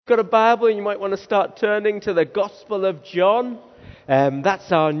got a Bible, you might want to start turning to the Gospel of John. That's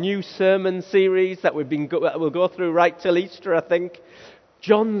our new sermon series that we'll go through right till Easter, I think.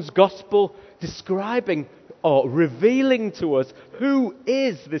 John's Gospel describing or revealing to us who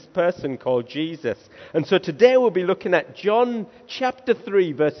is this person called Jesus. And so today we'll be looking at John chapter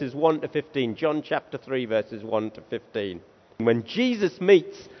 3 verses 1 to 15. John chapter 3 verses 1 to 15. When Jesus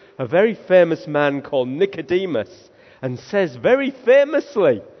meets a very famous man called Nicodemus and says very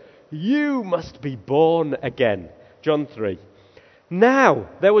famously, "You must be born again." John 3. Now,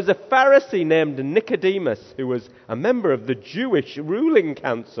 there was a Pharisee named Nicodemus who was a member of the Jewish ruling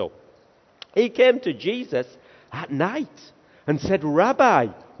council. He came to Jesus at night and said, "Rabbi,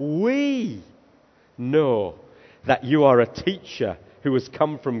 we know that you are a teacher who has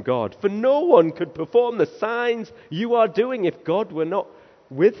come from God. For no one could perform the signs you are doing if God were not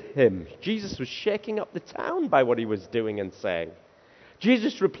with him." Jesus was shaking up the town by what he was doing and saying.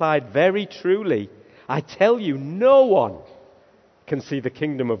 Jesus replied, "Very truly, I tell you, no one can see the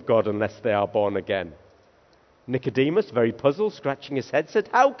kingdom of God unless they are born again." Nicodemus, very puzzled, scratching his head, said,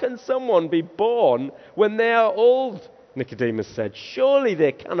 "How can someone be born when they are old?" Nicodemus said, "Surely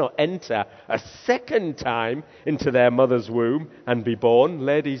they cannot enter a second time into their mother's womb and be born."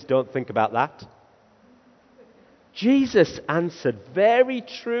 Ladies, don't think about that. Jesus answered, "Very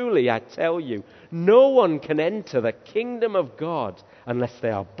truly, I tell you, no one can enter the kingdom of God unless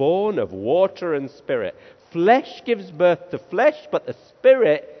they are born of water and spirit. Flesh gives birth to flesh, but the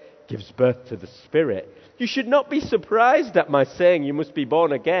Spirit gives birth to the Spirit. You should not be surprised at my saying you must be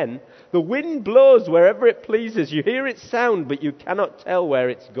born again. The wind blows wherever it pleases. You hear its sound, but you cannot tell where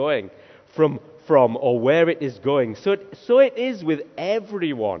it's going from or where it is going. So it is with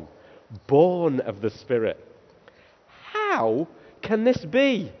everyone born of the Spirit." "How can this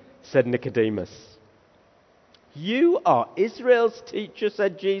be?" said Nicodemus. "You are Israel's teacher,"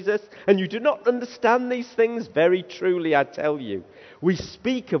 said Jesus, "and you do not understand these things? Very truly, I tell you. We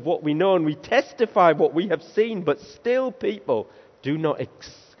speak of what we know and we testify what we have seen, but still people do not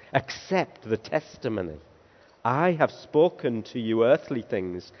accept the testimony. I have spoken to you earthly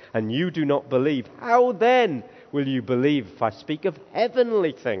things, and you do not believe. How then will you believe if I speak of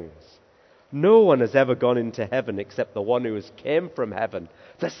heavenly things? No one has ever gone into heaven except the one who has came from heaven,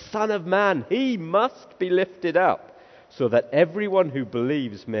 the Son of Man. He must be lifted up so that everyone who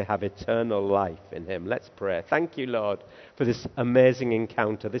believes may have eternal life in him." Let's pray. Thank you, Lord, for this amazing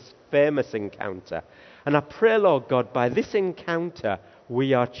encounter, this famous encounter. And I pray, Lord God, by this encounter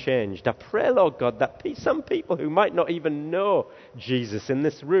we are changed. I pray, Lord God, that some people who might not even know Jesus in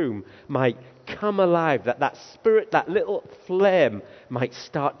this room might come alive, that spirit, that little flame might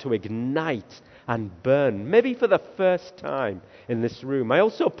start to ignite and burn, maybe for the first time in this room. I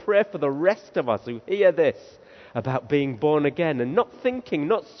also pray for the rest of us who hear this about being born again and not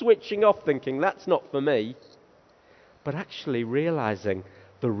switching off thinking, "That's not for me," but actually realizing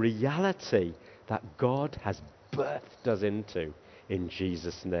the reality that God has birthed us into. In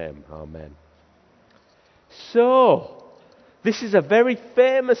Jesus' name, amen. So, this is a very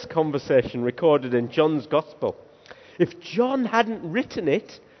famous conversation recorded in John's Gospel. If John hadn't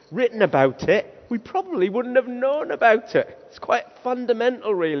written about it, we probably wouldn't have known about it. It's quite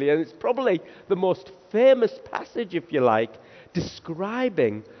fundamental, really, and it's probably the most famous passage, if you like,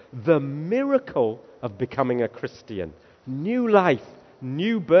 describing the miracle of becoming a Christian. New life,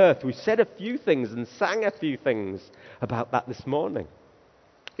 new birth. We said a few things and sang a few things about that this morning.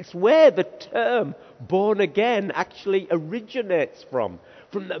 It's where the term born again actually originates from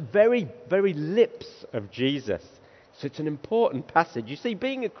the very, very lips of Jesus. So it's an important passage. You see,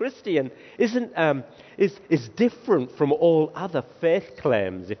 being a Christian is different from all other faith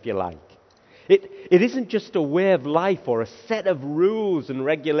claims, if you like. It isn't just a way of life or a set of rules and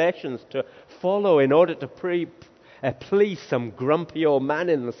regulations to follow in order to please some grumpy old man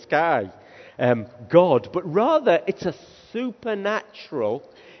in the sky, God, but rather it's a supernatural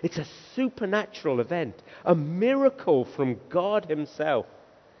event, a miracle from God himself.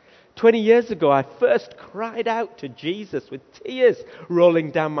 20 years ago, I first cried out to Jesus with tears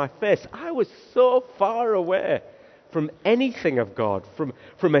rolling down my face. I was so far away from anything of God,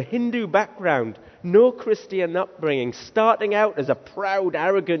 from a Hindu background, no Christian upbringing, starting out as a proud,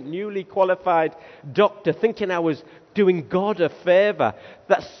 arrogant, newly qualified doctor, thinking I was doing God a favor,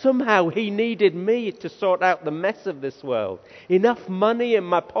 that somehow he needed me to sort out the mess of this world. Enough money in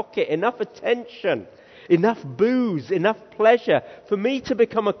my pocket, enough attention, enough booze, enough pleasure for me to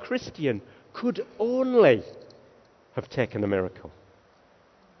become a Christian could only have taken a miracle.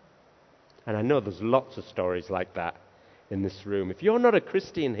 And I know there's lots of stories like that in this room. If you're not a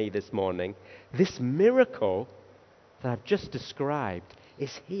Christian here this morning, this miracle that I've just described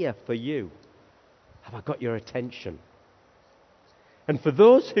is here for you. Have I got your attention? And for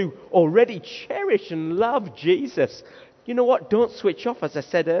those who already cherish and love Jesus, you know what? Don't switch off, as I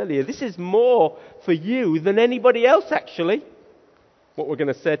said earlier. This is more for you than anybody else, actually. What we're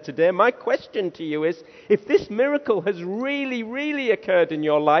going to say today. My question to you is, if this miracle has really, really occurred in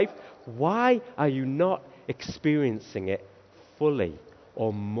your life, why are you not experiencing it fully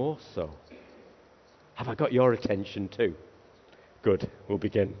or more so? Have I got your attention too? Good, we'll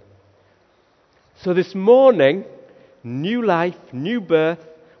begin. So this morning, new life, new birth,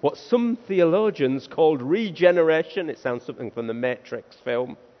 what some theologians called regeneration. It sounds something from the Matrix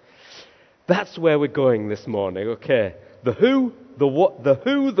film. That's where we're going this morning, okay? The who, the what, the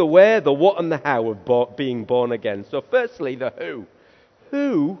where, the what, and the how of being born again. So firstly, the who.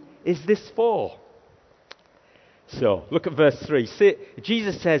 Who is this for? So, look at verse 3.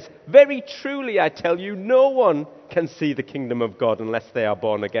 Jesus says, "Very truly I tell you, no one can see the kingdom of God unless they are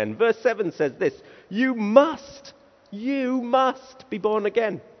born again." Verse 7 says this, you must be born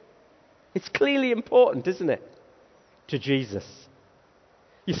again. It's clearly important, isn't it, to Jesus?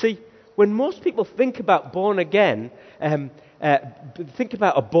 You see, when most people think about born again, think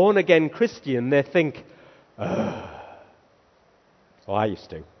about a born again Christian, they think, well, I used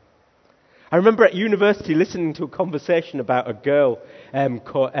to. I remember at university listening to a conversation about a girl,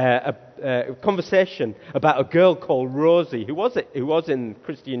 conversation about a girl called Rosie, who was in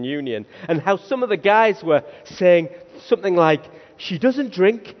Christian Union, and how some of the guys were saying something like, she doesn't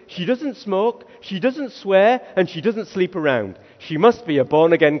drink, she doesn't smoke, she doesn't swear, and she doesn't sleep around. She must be a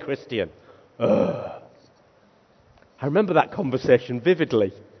born-again Christian. Ugh. I remember that conversation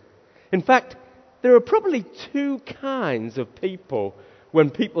vividly. In fact, there are probably two kinds of people when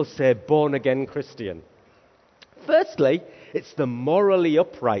people say born-again Christian. Firstly, it's the morally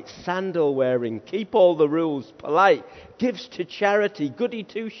upright, sandal-wearing, keep all the rules, polite, gives to charity, goody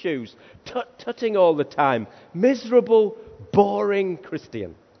two-shoes, tut-tutting all the time, miserable, boring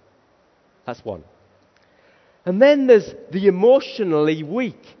Christian. That's one. And then there's the emotionally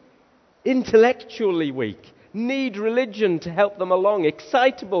weak, intellectually weak, need religion to help them along,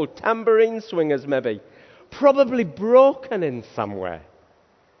 excitable, tambourine swingers maybe, probably broken in some way,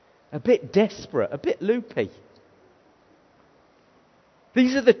 a bit desperate, a bit loopy.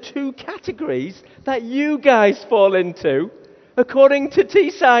 These are the two categories that you guys fall into according to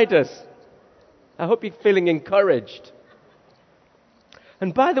Teessiders. I hope you're feeling encouraged.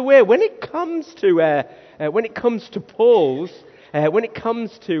 And by the way, when it comes to polls, when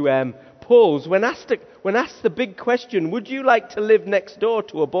asked the big question, would you like to live next door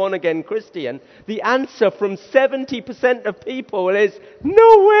to a born-again Christian? The answer from 70% of people is,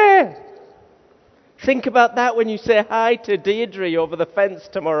 no way! Think about that when you say hi to Deirdre over the fence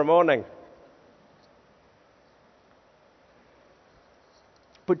tomorrow morning.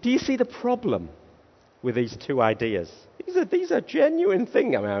 But do you see the problem with these two ideas? These are genuine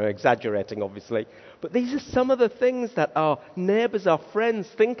things. I mean, I'm exaggerating, obviously. But these are some of the things that our neighbours, our friends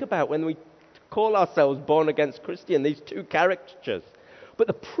think about when we call ourselves born-again Christian, these two caricatures. But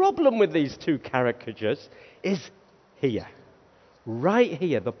the problem with these two caricatures is here. Right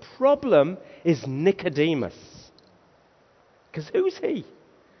here. The problem is Nicodemus. Because who's he?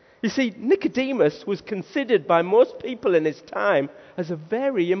 You see, Nicodemus was considered by most people in his time as a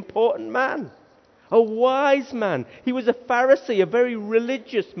very important man. A wise man. He was a Pharisee, a very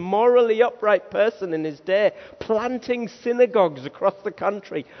religious, morally upright person in his day, planting synagogues across the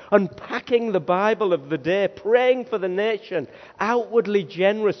country, unpacking the Bible of the day, praying for the nation, outwardly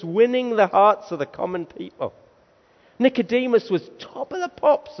generous, winning the hearts of the common people. Nicodemus was top of the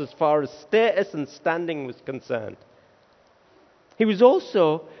pops as far as status and standing was concerned. He was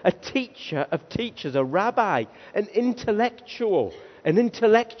also a teacher of teachers, a rabbi, an intellectual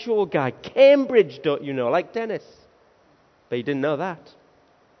guy. Cambridge, don't you know, like Dennis. But he didn't know that.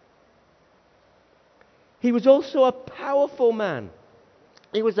 He was also a powerful man.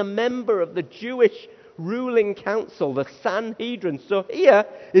 He was a member of the Jewish ruling council, the Sanhedrin. So here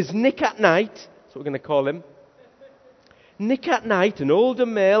is Nick at Night, that's what we're going to call him. Nick at Night, an older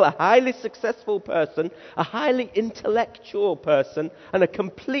male, a highly successful person, a highly intellectual person, and a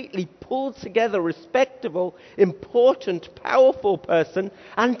completely pulled together, respectable, important, powerful person.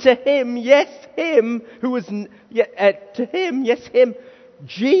 And to him,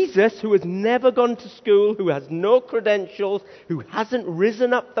 Jesus, who has never gone to school, who has no credentials, who hasn't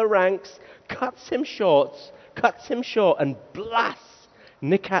risen up the ranks, cuts him short and blasts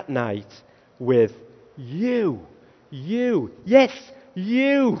Nick at Night with, you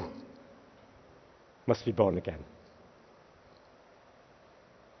must be born again.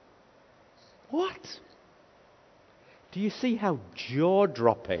 What? Do you see how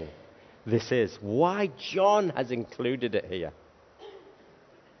jaw-dropping this is? Why John has included it here?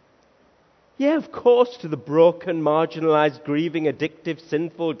 Yeah, of course, to the broken, marginalized, grieving, addictive,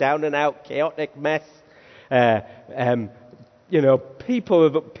 sinful, down-and-out, chaotic mess, people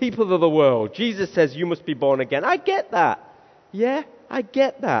of the world. Jesus says you must be born again. I get that. Yeah, I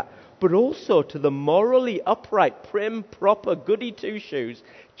get that. But also to the morally upright, prim, proper, goody two-shoes,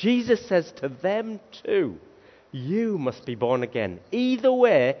 Jesus says to them too, you must be born again. Either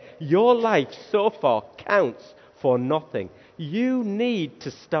way, your life so far counts for nothing. You need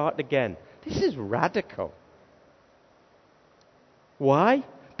to start again. This is radical. Why?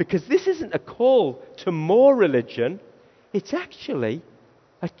 Because this isn't a call to more religion. It's actually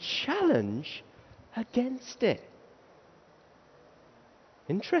a challenge against it.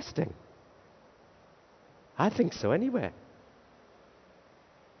 Interesting. I think so anyway.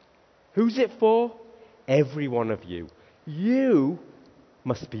 Who's it for? Every one of you. You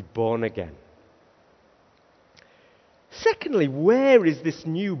must be born again. Secondly, where is this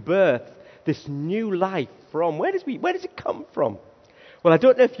new birth, this new life from? Where does it come from? Well, I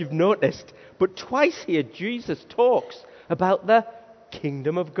don't know if you've noticed, but twice here Jesus talks about the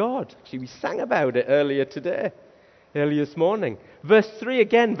kingdom of God. Actually, we sang about it earlier this morning. Verse 3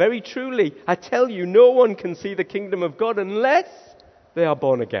 again, very truly, I tell you, no one can see the kingdom of God unless they are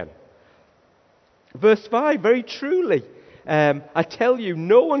born again. Verse 5, very truly, I tell you,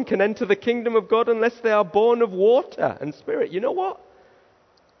 no one can enter the kingdom of God unless they are born of water and spirit. You know what?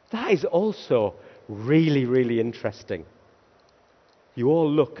 That is also really, really interesting. You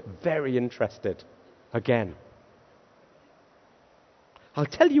all look very interested again. I'll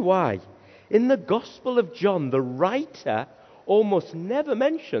tell you why. In the Gospel of John, the writer almost never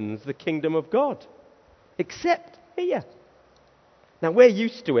mentions the kingdom of God, except here. Now, we're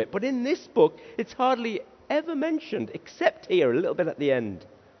used to it, but in this book, it's hardly ever mentioned, except here, a little bit at the end.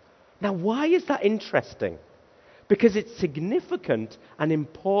 Now, why is that interesting? Because it's significant and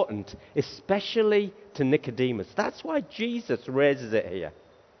important, especially to Nicodemus. That's why Jesus raises it here.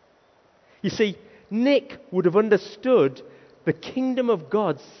 You see, Nick would have understood the kingdom of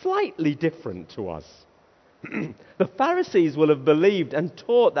God slightly different to us. The Pharisees will have believed and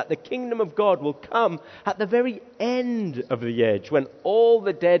taught that the kingdom of God will come at the very end of the age, when all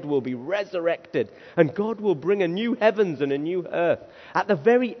the dead will be resurrected and God will bring a new heavens and a new earth. At the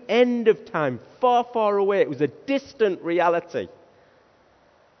very end of time, far, far away, it was a distant reality.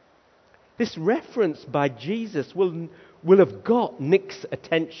 This reference by Jesus will have got Nick's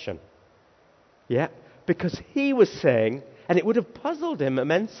attention. Yeah, because he was saying, and it would have puzzled him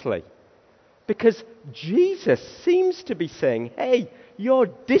immensely, because Jesus seems to be saying, hey, your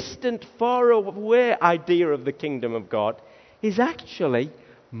distant, far away idea of the kingdom of God is actually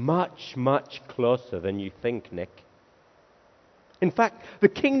much, much closer than you think, Nick. In fact, the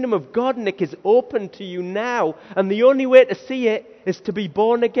kingdom of God, Nick, is open to you now, and the only way to see it is to be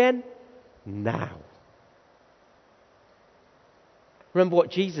born again now. Remember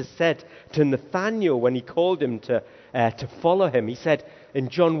what Jesus said to Nathanael when he called him to follow him. He said in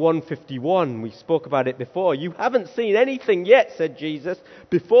John 1:51, we spoke about it before, you haven't seen anything yet, said Jesus.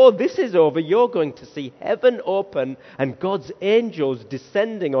 Before this is over, you're going to see heaven open and God's angels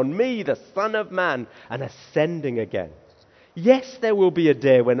descending on me, the Son of Man, and ascending again. Yes, there will be a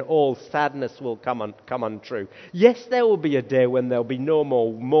day when all sadness will come untrue. Yes, there will be a day when there'll be no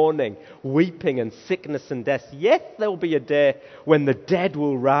more mourning, weeping, and sickness and death. Yes, there will be a day when the dead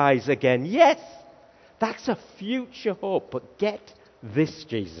will rise again. Yes, that's a future hope. But get this,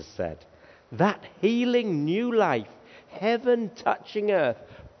 Jesus said. That healing new life, heaven touching earth,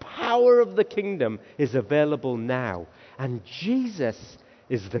 power of the kingdom is available now. And Jesus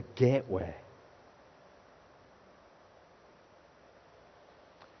is the gateway.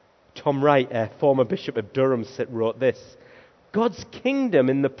 Tom Wright, a former Bishop of Durham, wrote this: God's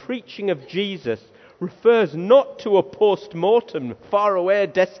kingdom in the preaching of Jesus refers not to a post-mortem, far-away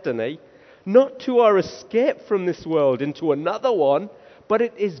destiny, not to our escape from this world into another one, but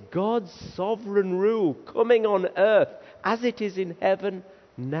it is God's sovereign rule coming on earth as it is in heaven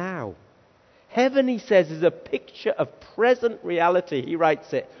now. Heaven, he says, is a picture of present reality. He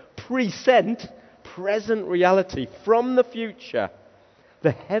writes it, present reality from the future.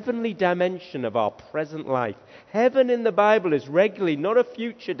 The heavenly dimension of our present life. Heaven in the Bible is regularly not a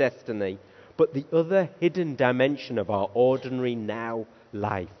future destiny, but the other hidden dimension of our ordinary now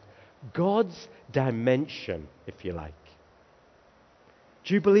life. God's dimension, if you like.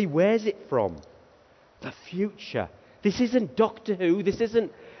 Jubilee, where's it from? The future. This isn't Doctor Who. This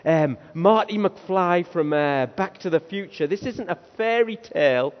isn't Marty McFly from Back to the Future. This isn't a fairy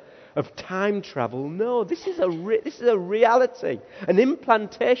tale. of time travel. No, this is a reality, an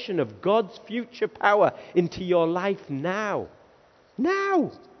implantation of God's future power into your life now.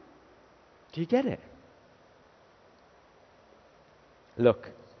 Now. Do you get it?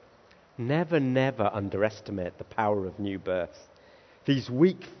 Look, never, never underestimate the power of new birth. These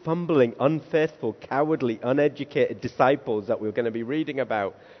weak, fumbling, unfaithful, cowardly, uneducated disciples that we're going to be reading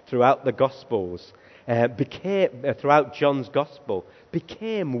about throughout the Gospels, throughout John's Gospel,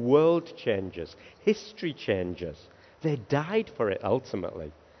 became world changers, history changers. They died for it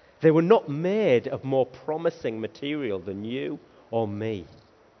ultimately. They were not made of more promising material than you or me.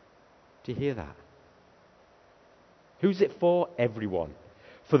 Do you hear that? Who's it for? Everyone.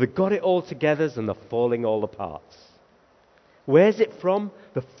 For the got it all togethers and the falling all aparts. Where's it from?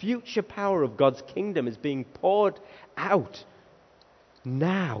 The future power of God's kingdom is being poured out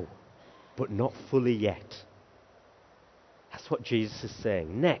now, but not fully yet. That's what Jesus is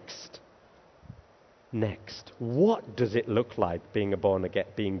saying. Next. What does it look like being born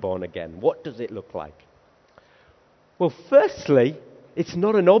again? What does it look like? Well, firstly, it's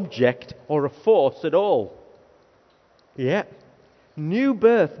not an object or a force at all. Yeah. New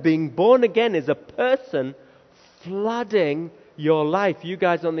birth, being born again, is a person flooding your life. You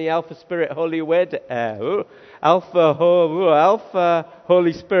guys on the Alpha Spirit Holy Away Day, Alpha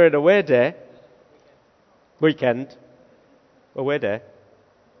Holy Spirit Away Day weekend, Away Day.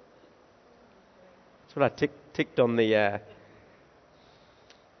 That's what I ticked on the.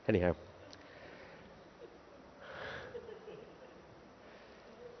 Anyhow,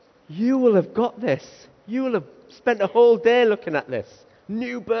 you will have got this. You will have spent a whole day looking at this.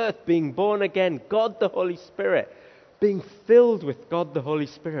 New birth, being born again, God the Holy Spirit, being filled with God the Holy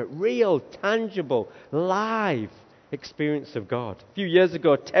Spirit, real, tangible, live experience of God. A few years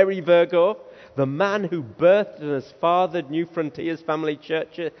ago, Terry Virgo, the man who birthed and has fathered New Frontiers Family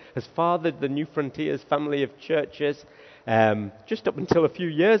Churches, has fathered the New Frontiers family of churches, just up until a few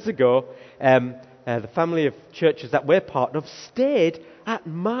years ago, the family of churches that we're part of stayed at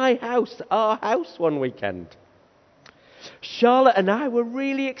my house, our house, one weekend. Charlotte and I were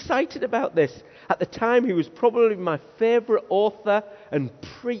really excited about this. At the time, he was probably my favorite author and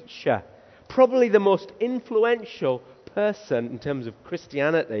preacher, probably the most influential person in terms of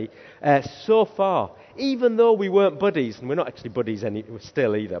Christianity so far, even though we weren't buddies, and we're not actually buddies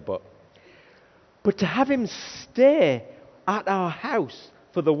still either, but to have him stay at our house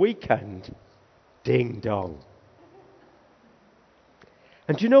for the weekend, ding dong.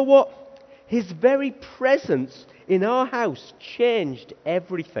 And do you know what? His very presence in our house changed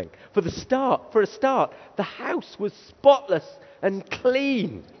everything. For a start, the house was spotless and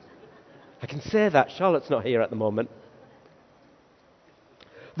clean. I can say that. Charlotte's not here at the moment.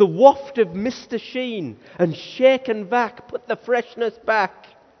 The waft of Mr. Sheen and Shake and Vac put the freshness back.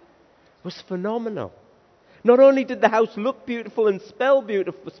 It was phenomenal. Not only did the house look beautiful and smell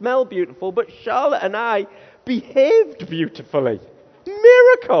beautiful, but Charlotte and I behaved beautifully.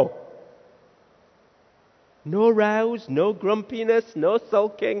 Miracle! No rows, no grumpiness, no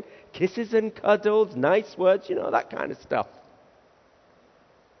sulking, kisses and cuddles, nice words, that kind of stuff.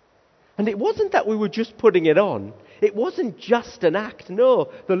 And it wasn't that we were just putting it on. It wasn't just an act.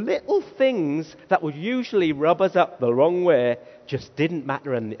 No, the little things that would usually rub us up the wrong way just didn't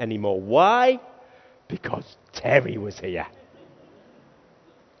matter anymore. Why? Because Terry was here.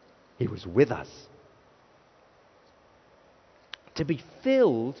 He was with us. To be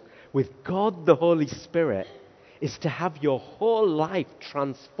filled with God the Holy Spirit is to have your whole life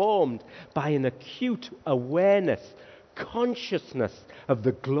transformed by an acute awareness, consciousness of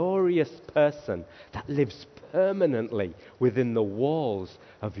the glorious person that lives permanently within the walls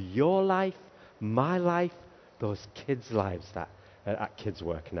of your life, my life, those kids' lives that are at kids'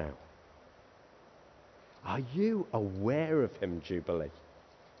 work now. Are you aware of him, Jubilee?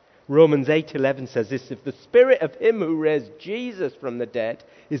 Romans 8:11 says this: if the spirit of him who raised Jesus from the dead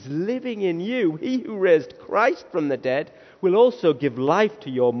is living in you, he who raised Christ from the dead will also give life to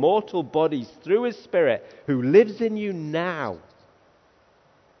your mortal bodies through his Spirit who lives in you now.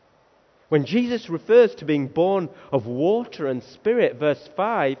 When Jesus refers to being born of water and spirit, verse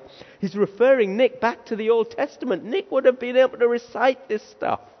 5, he's referring, Nick, back to the Old Testament. Nick would have been able to recite this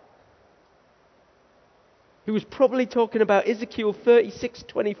stuff. He was probably talking about Ezekiel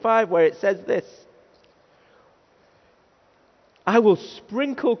 36:25, where it says this: I will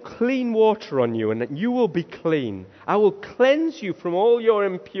sprinkle clean water on you, and you will be clean. I will cleanse you from all your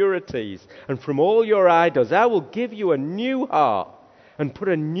impurities and from all your idols. I will give you a new heart and put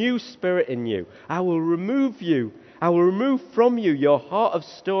a new spirit in you. I will remove from you your heart of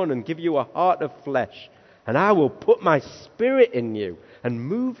stone and give you a heart of flesh. And I will put my spirit in you and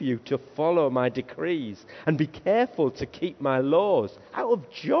move you to follow my decrees and be careful to keep my laws out of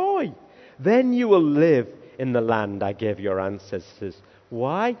joy. Then you will live in the land I gave your ancestors.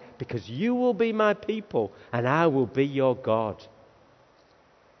 Why? Because you will be my people and I will be your God.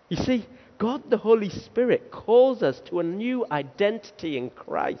 You see, God the Holy Spirit calls us to a new identity in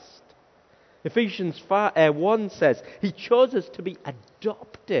Christ. Ephesians 1 says he chose us to be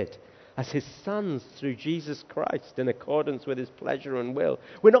adopted as his sons through Jesus Christ in accordance with his pleasure and will.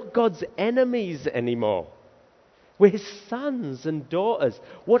 We're not God's enemies anymore. We're his sons and daughters.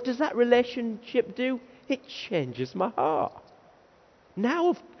 What does that relationship do? It changes my heart.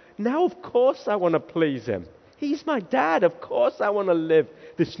 Now of course I want to please him. He's my dad. Of course I want to live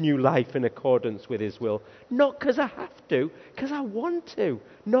this new life in accordance with his will. Not because I have to, because I want to.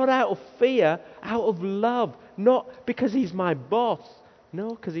 Not out of fear, out of love. Not because he's my boss.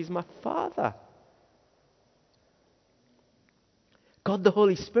 No, because he's my Father. God the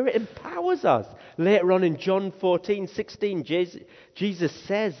Holy Spirit empowers us. Later on in John 14:16, Jesus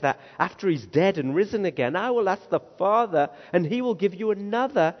says that after he's dead and risen again, I will ask the Father and he will give you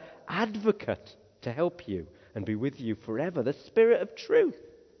another advocate to help you and be with you forever, the Spirit of truth.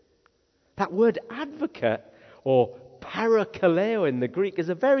 That word advocate, or parakaleo in the Greek, is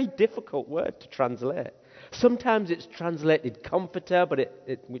a very difficult word to translate. Sometimes it's translated comforter,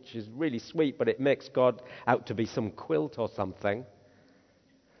 which is really sweet, but it makes God out to be some quilt or something.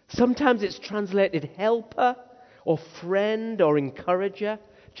 Sometimes it's translated helper or friend or encourager.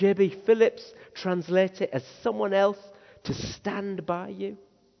 J.B. Phillips translates it as someone else to stand by you.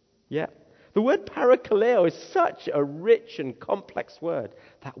 Yeah. The word parakaleo is such a rich and complex word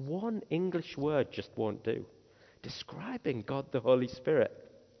that one English word just won't do, describing God the Holy Spirit.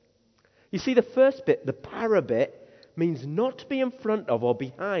 You see, the first bit, the para bit, means not to be in front of or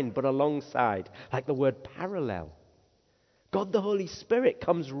behind, but alongside, like the word parallel. God the Holy Spirit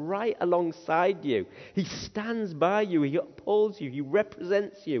comes right alongside you. He stands by you. He upholds you. He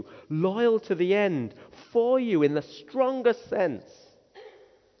represents you, loyal to the end, for you in the strongest sense.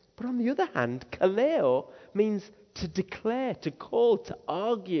 But on the other hand, kaleo means to declare, to call, to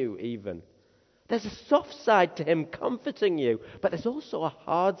argue even. There's a soft side to him comforting you, but there's also a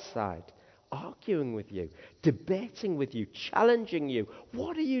hard side, arguing with you, debating with you, challenging you.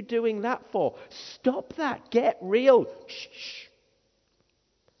 What are you doing that for? Stop that. Get real. Shh.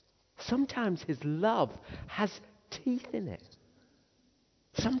 Sometimes his love has teeth in it.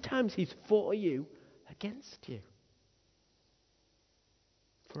 Sometimes he's for you, against you.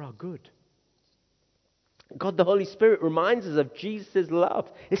 For our good. God the Holy Spirit reminds us of Jesus' love,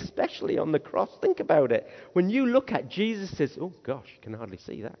 especially on the cross. Think about it. When you look at Jesus' oh gosh, you can hardly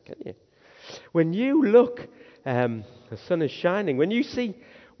see that, can you? When you look, the sun is shining. When you see,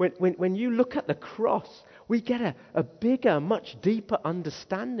 when you look at the cross, we get a bigger, much deeper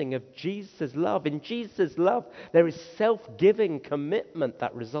understanding of Jesus' love. In Jesus' love, there is self-giving commitment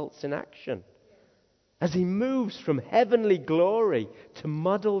that results in action. As he moves from heavenly glory to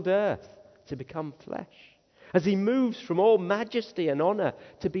muddled earth to become flesh. As he moves from all majesty and honor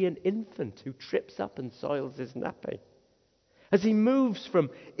to be an infant who trips up and soils his nappy. As he moves from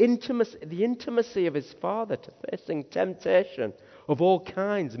the intimacy of his Father to facing temptation of all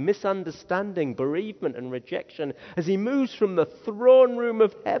kinds, misunderstanding, bereavement and rejection. As he moves from the throne room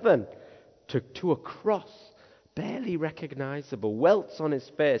of heaven to a cross, barely recognizable, welts on his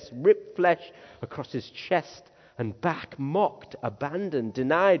face, ripped flesh across his chest and back, mocked, abandoned,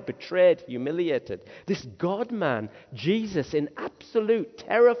 denied, betrayed, humiliated. This God-man, Jesus, in absolute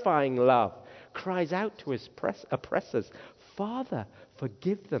terrifying love, cries out to his oppressors, Father,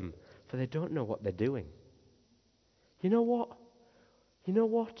 forgive them, for they don't know what they're doing. You know what? You know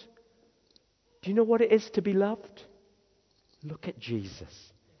what? Do you know what it is to be loved? Look at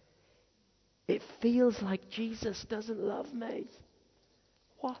Jesus. It feels like Jesus doesn't love me.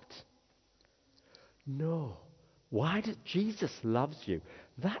 What? No. Why does Jesus loves you?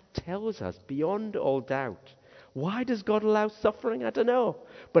 That tells us beyond all doubt. Why does God allow suffering? I don't know.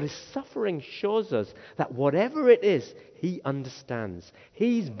 But his suffering shows us that whatever it is, he understands.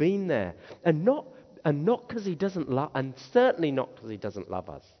 He's been there. And not because he doesn't love, and certainly not because he doesn't love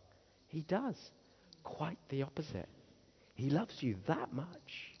us. He does. Quite the opposite. He loves you that much.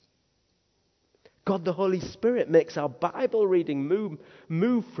 God the Holy Spirit makes our Bible reading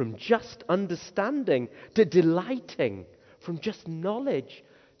move from just understanding to delighting, from just knowledge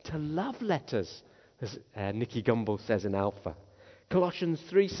to love letters, as Nicky Gumbel says in Alpha. Colossians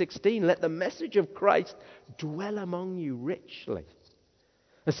 3:16, let the message of Christ dwell among you richly.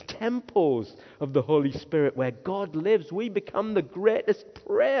 As temples of the Holy Spirit where God lives, we become the greatest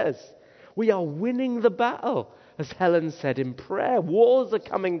prayers. We are winning the battle, as Helen said, in prayer. Walls are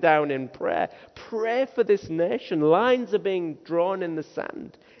coming down in prayer. Pray for this nation. Lines are being drawn in the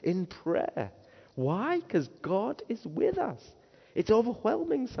sand in prayer. Why? Because God is with us. It's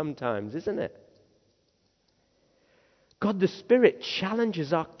overwhelming sometimes, isn't it? God the Spirit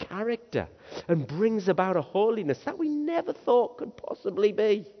challenges our character and brings about a holiness that we never thought could possibly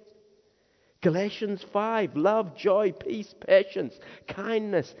be. Galatians 5, love, joy, peace, patience,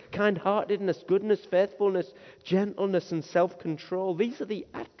 kindness, kind-heartedness, goodness, faithfulness, gentleness, and self-control. These are the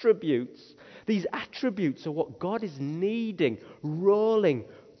attributes. These attributes are what God is kneading, rolling,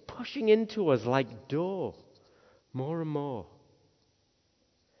 pushing into us like dough, more and more.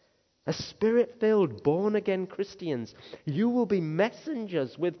 As Spirit-filled, born-again Christians, you will be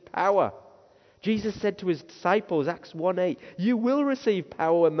messengers with power. Jesus said to his disciples, Acts 1:8, you will receive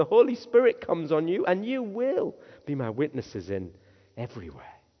power when the Holy Spirit comes on you, and you will be my witnesses in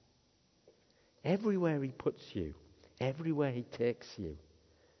everywhere. Everywhere he puts you, everywhere he takes you.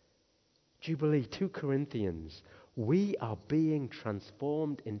 Jubilee, 2 Corinthians, we are being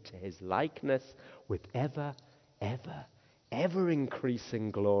transformed into his likeness with ever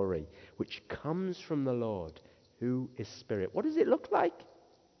increasing glory, which comes from the Lord, who is Spirit. What does it look like?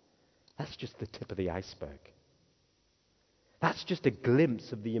 That's just the tip of the iceberg. That's just a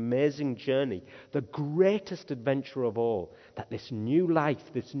glimpse of the amazing journey, the greatest adventure of all, that this new life,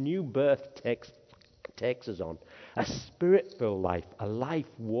 this new birth takes us on. A Spirit-filled life, a life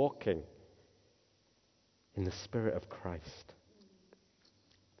walking in the Spirit of Christ.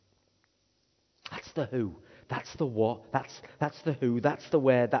 That's the who. That's the what. That's the who. That's the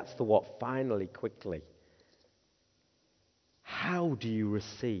where. That's the what. Finally, quickly. How do you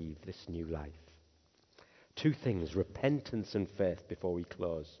receive this new life? 2 things, repentance and faith, before we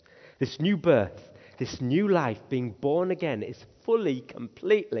close. This new birth, this new life, being born again, is fully,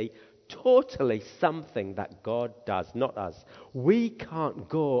 completely, totally something that God does, not us. We can't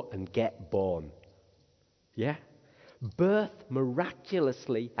go and get born. Yeah? Birth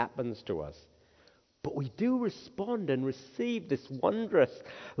miraculously happens to us. But we do respond and receive this wondrous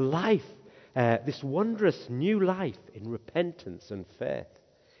life, this wondrous new life in repentance and faith.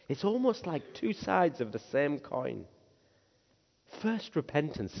 It's almost like 2 sides of the same coin. First,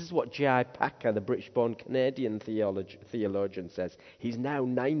 repentance. This is what J.I. Packer, the British-born Canadian theologian, says. He's now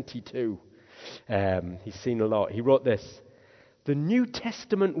 92. He's seen a lot. He wrote this. The New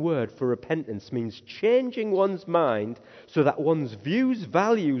Testament word for repentance means changing one's mind so that one's views,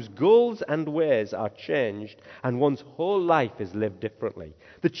 values, goals, and ways are changed and one's whole life is lived differently.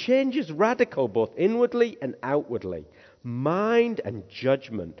 The change is radical both inwardly and outwardly. Mind and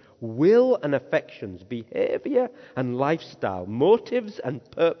judgment, will and affections, behavior and lifestyle, motives and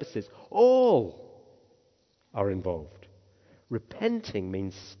purposes, all are involved. Repenting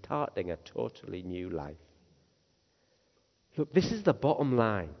means starting a totally new life. Look, this is the bottom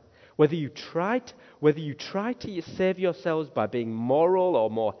line. Whether you try to save yourselves by being moral or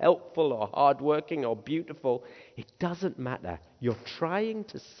more helpful or hardworking or beautiful, it doesn't matter. You're trying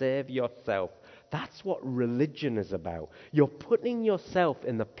to save yourself. That's what religion is about. You're putting yourself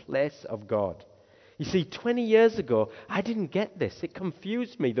in the place of God. You see, 20 years ago, I didn't get this. It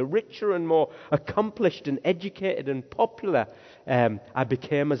confused me. The richer and more accomplished and educated and popular I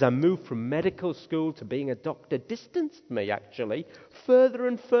became as I moved from medical school to being a doctor distanced me, actually, further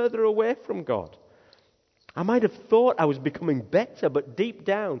and further away from God. I might have thought I was becoming better, but deep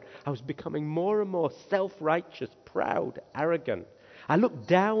down, I was becoming more and more self-righteous, proud, arrogant. I looked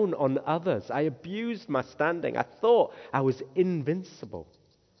down on others. I abused my standing. I thought I was invincible.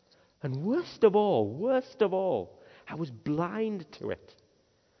 And worst of all, I was blind to it.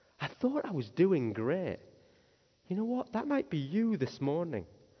 I thought I was doing great. You know what? That might be you this morning.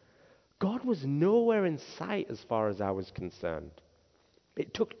 God was nowhere in sight as far as I was concerned.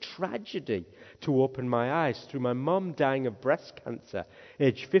 It took tragedy to open my eyes, through my mum dying of breast cancer,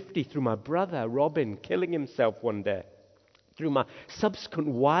 age 50, through my brother Robin killing himself one day. Through my subsequent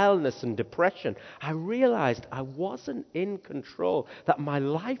wildness and depression, I realized I wasn't in control, that my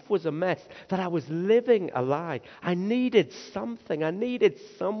life was a mess, that I was living a lie. I needed something. I needed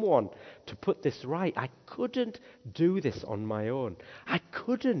someone to put this right. I couldn't do this on my own. I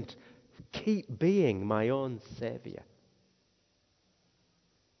couldn't keep being my own savior.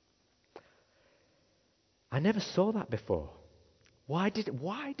 I never saw that before. Why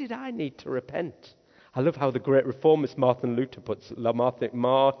did I need to repent? I love how the great reformist Martin Luther puts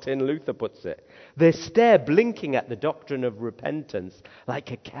it. They stare blinking at the doctrine of repentance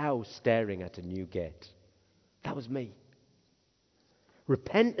like a cow staring at a new gate. That was me.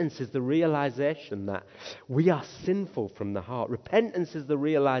 Repentance is the realization that we are sinful from the heart. Repentance is the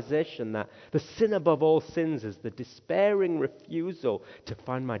realization that the sin above all sins is the despairing refusal to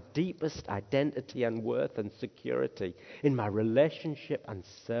find my deepest identity and worth and security in my relationship and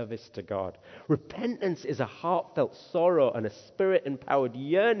service to God. Repentance is a heartfelt sorrow and a spirit-empowered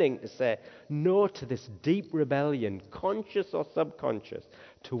yearning to say no to this deep rebellion, conscious or subconscious,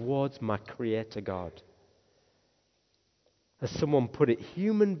 towards my Creator God. As someone put it,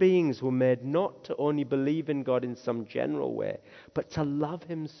 human beings were made not to only believe in God in some general way, but to love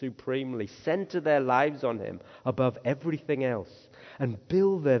Him supremely, center their lives on Him above everything else, and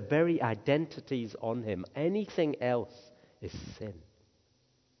build their very identities on Him. Anything else is sin.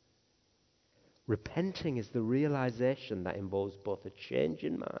 Repenting is the realization that involves both a change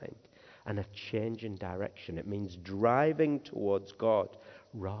in mind and a change in direction. It means driving towards God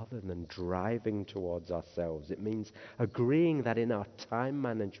rather than driving towards ourselves. It means agreeing that in our time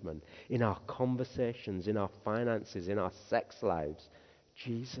management, in our conversations, in our finances, in our sex lives,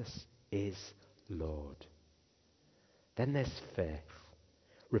 Jesus is Lord. Then there's faith.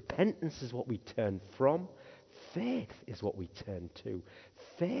 Repentance is what we turn from. Faith is what we turn to.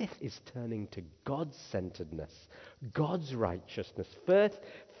 Faith is turning to God's centeredness, God's righteousness. Faith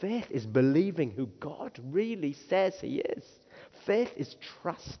is believing who God really says He is. Faith is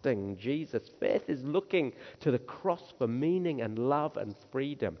trusting Jesus. Faith is looking to the cross for meaning and love and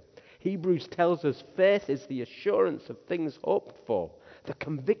freedom. Hebrews tells us faith is the assurance of things hoped for, the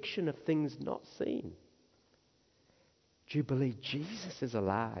conviction of things not seen. Do you believe Jesus is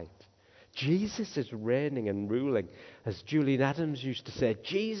alive? Jesus is reigning and ruling. As Julian Adams used to say,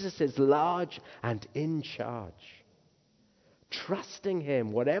 Jesus is large and in charge. Trusting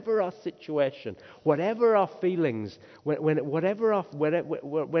Him, whatever our situation, whatever our feelings, whenever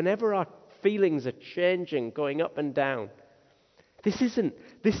our feelings are changing, going up and down. This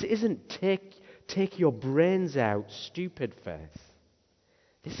isn't take your brains out, stupid faith.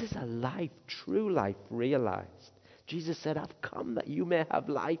 This is a life, true life realized. Jesus said, I've come that you may have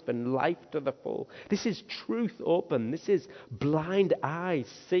life and life to the full. This is truth open. This is blind eyes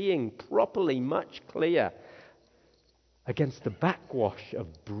seeing properly, much clearer, against the backwash of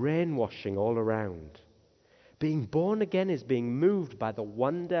brainwashing all around. Being born again is being moved by the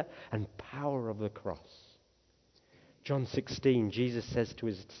wonder and power of the cross. John 16, Jesus says to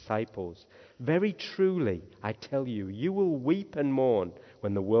His disciples, very truly, I tell you, you will weep and mourn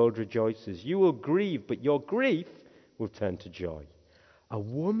when the world rejoices. You will grieve, but your grief will turn to joy. A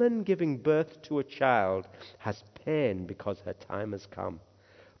woman giving birth to a child has pain because her time has come.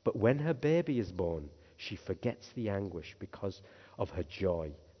 But when her baby is born, she forgets the anguish because of her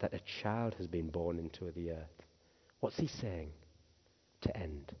joy that a child has been born into the earth. What's He saying? To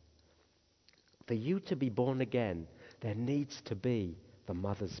end. For you to be born again, there needs to be the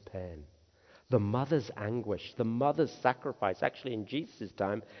mother's pain, the mother's anguish, the mother's sacrifice. Actually, in Jesus'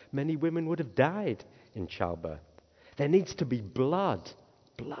 time, many women would have died in childbirth. There needs to be blood.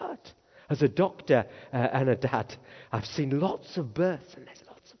 Blood. As a doctor and a dad, I've seen lots of births and there's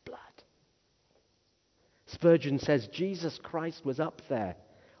lots of blood. Spurgeon says Jesus Christ was up there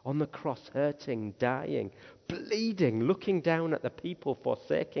on the cross, hurting, dying, bleeding, looking down at the people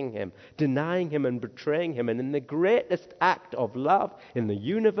forsaking Him, denying Him and betraying Him. And in the greatest act of love in the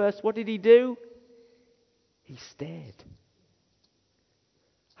universe, what did He do? He stayed.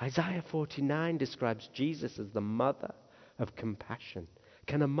 Isaiah 49 describes Jesus as the mother of compassion.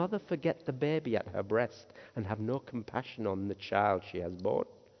 Can a mother forget the baby at her breast and have no compassion on the child she has born?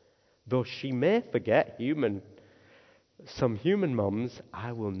 Though she may forget some human mums,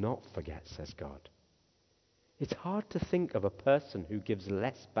 I will not forget, says God. It's hard to think of a person who gives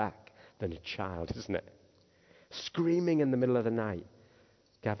less back than a child, isn't it? Screaming in the middle of the night.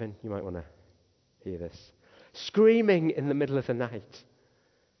 Gavin, you might want to hear this. Screaming in the middle of the night.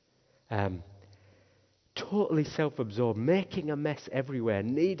 Totally self-absorbed, making a mess everywhere,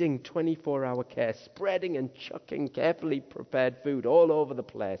 needing 24-hour care, spreading and chucking carefully prepared food all over the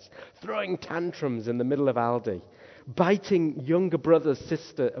place, throwing tantrums in the middle of Aldi, biting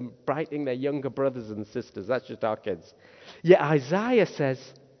their younger brothers and sisters. That's just our kids. Yet Isaiah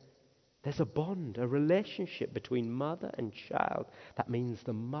says there's a bond, a relationship between mother and child. That means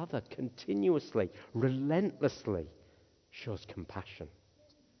the mother continuously, relentlessly shows compassion.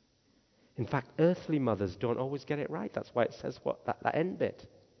 In fact, earthly mothers don't always get it right. That's why it says that end bit.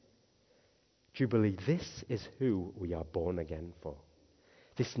 Do you believe this is who we are born again for?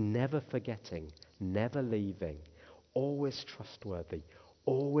 This never forgetting, never leaving, always trustworthy,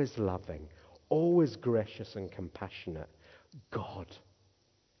 always loving, always gracious and compassionate God.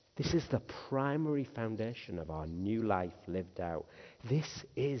 This is the primary foundation of our new life lived out. This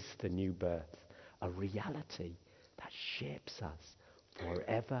is the new birth, a reality that shapes us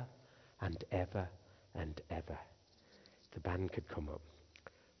forever and ever and ever. The band could come up.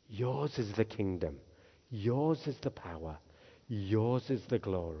 Yours is the kingdom. Yours is the power. Yours is the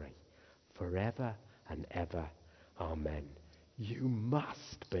glory. Forever and ever. Amen. You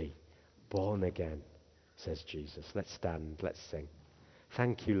must be born again, says Jesus. Let's stand. Let's sing.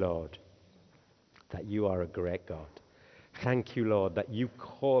 Thank you, Lord, that you are a great God. Thank you, Lord, that you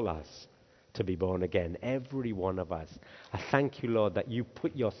call us to be born again, every one of us. I thank you, Lord, that you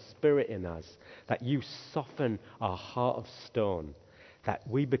put your spirit in us, that you soften our heart of stone, that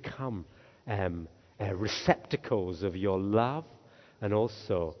we become receptacles of your love and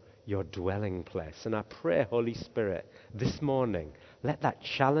also your dwelling place. And I pray, Holy Spirit, this morning, let that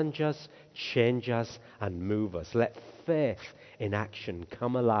challenge us, change us, and move us. Let faith in action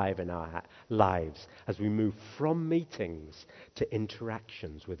come alive in our lives as we move from meetings to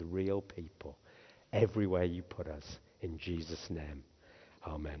interactions with real people everywhere you put us. In Jesus' name,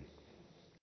 amen.